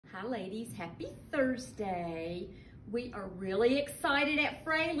Hi ladies, happy Thursday. We are really excited at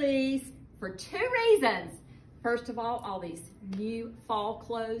Fraley's for two reasons. First of all these new fall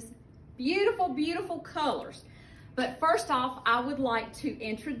clothes, beautiful, beautiful colors. But first off, I would like to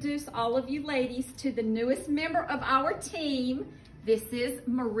introduce all of you ladies to the newest member of our team. This is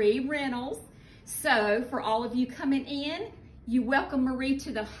Marie Reynolds. So for all of you coming in, you welcome Marie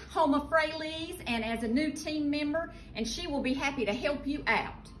to the home of Fraley's and as a new team member, and she will be happy to help you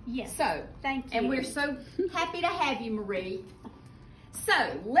out. Yes. So, thank you. And we're so happy to have you, Marie.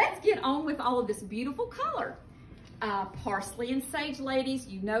 So let's get on with all of this beautiful color. Parsley and sage, ladies,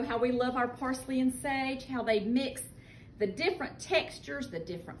 you know how we love our parsley and sage, how they mix the different textures, the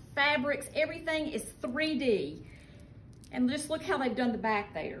different fabrics, everything is 3D. And just look how they've done the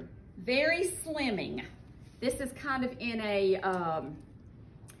back there. Very slimming. This is kind of in a,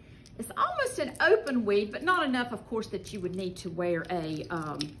 it's almost an open weave, but not enough, of course, that you would need to wear a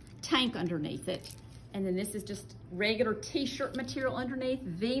tank underneath it. And then this is just regular t-shirt material underneath,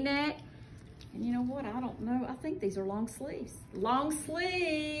 V-neck. And you know what, I don't know, I think these are long sleeves. Long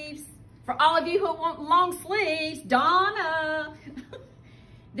sleeves. For all of you who want long sleeves, Donna.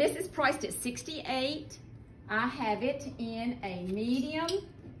 This is priced at $68. I have it in a medium,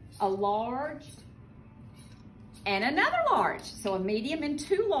 a large, and another large. So a medium and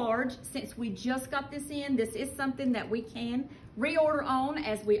two large. Since we just got this in, this is something that we can reorder on,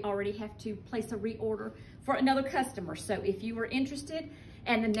 as we already have to place a reorder for another customer. So if you are interested,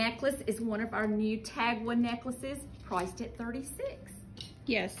 and the necklace is one of our new tag one necklaces, priced at $36.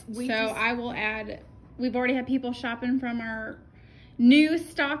 Yes, I will add, we've already had people shopping from our new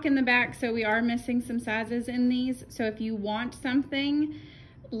stock in the back, so we are missing some sizes in these. So if you want something,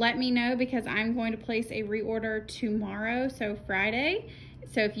 let me know, because I'm going to place a reorder tomorrow, so Friday.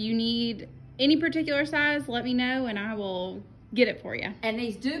 So if you need any particular size, let me know and I will get it for you. And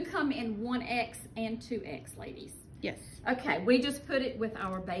these do come in 1X and 2X, ladies. Yes. Okay, we just put it with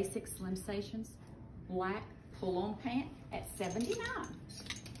our basic Slim Stations black pull-on pant at $79.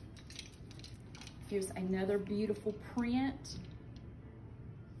 Here's another beautiful print.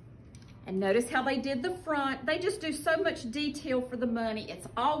 And notice how they did the front. They just do so much detail for the money. It's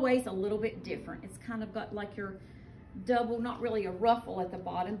always a little bit different. It's kind of got like your double, not really a ruffle at the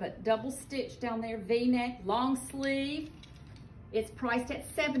bottom, but double stitch down there, V-neck, long sleeve. It's priced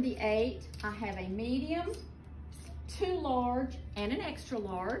at $78. I have a medium, two large, and an extra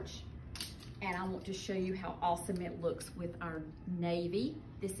large. And I want to show you how awesome it looks with our navy.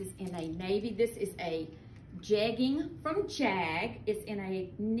 This is in a navy. This is a jegging from Jag. It's in a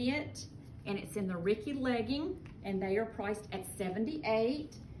knit, and it's in the Ricky legging, and they are priced at $78.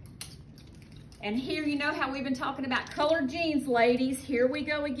 And here, you know how we've been talking about colored jeans, ladies. Here we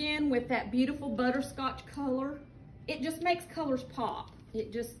go again with that beautiful butterscotch color. It just makes colors pop.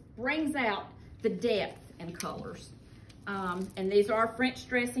 It just brings out the depth in colors. And these are French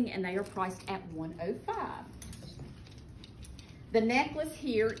dressing, and they are priced at $105. The necklace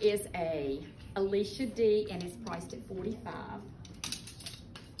here is a Alicia D, and it's priced at $45.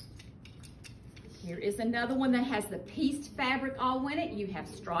 Here is another one that has the pieced fabric all in it. You have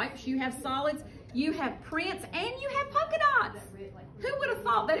stripes, you have solids, you have prints, and you have polka dots. Who would have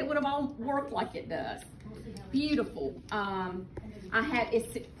thought that it would have all worked like it does? Beautiful.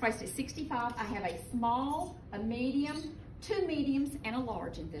 It's priced at $65. I have a small, a medium, two mediums, and a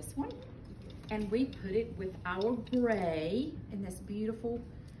large in this one. And we put it with our gray in this beautiful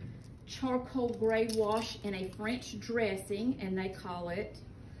charcoal gray wash in a French dressing, and they call it,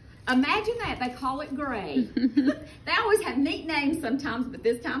 imagine that, they call it gray. They always have neat names sometimes, but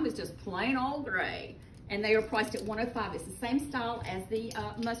this time it's just plain old gray. And they are priced at $105. It's the same style as the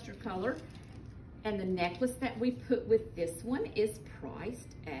mustard color. And the necklace that we put with this one is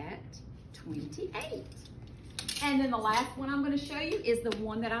priced at $28. And then the last one I'm going to show you is the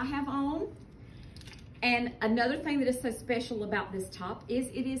one that I have on. And another thing that is so special about this top is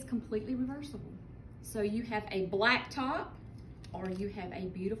it is completely reversible. So you have a black top or you have a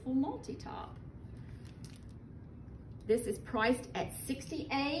beautiful multi-top. This is priced at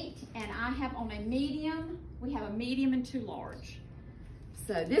 $68, and I have on a medium. We have a medium and two large.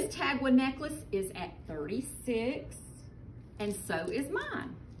 So this tag one necklace is at $36, and so is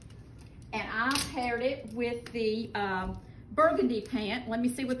mine. And I paired it with the burgundy pant. Let me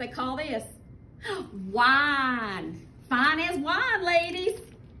see what they call this. Wine. Fine as wine, ladies.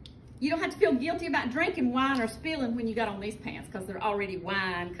 You don't have to feel guilty about drinking wine or spilling when you got on these pants, because they're already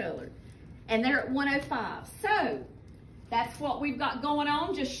wine colored. And they're at $105. So that's what we've got going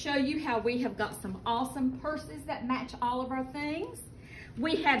on. Just show you how we have got some awesome purses that match all of our things.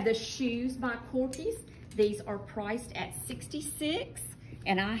 We have the shoes by Corky's. These are priced at $66.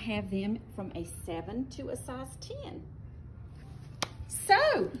 And I have them from a 7 to a size 10.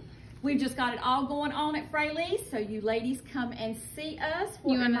 So, we've just got it all going on at Fraley's. So you ladies come and see us.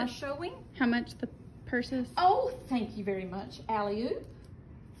 What am I showing? How much the purse is? Oh, thank you very much, Alley-oop.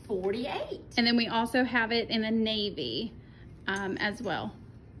 $48. And then we also have it in a navy as well.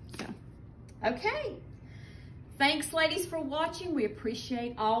 So. Okay. Thanks, ladies, for watching. We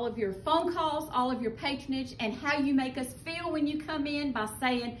appreciate all of your phone calls, all of your patronage, and how you make us feel when you come in by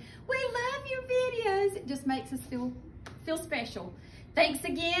saying, we love your videos. It just makes us feel special. Thanks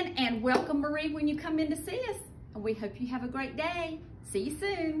again, and welcome, Marie, when you come in to see us. And we hope you have a great day. See you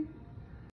soon.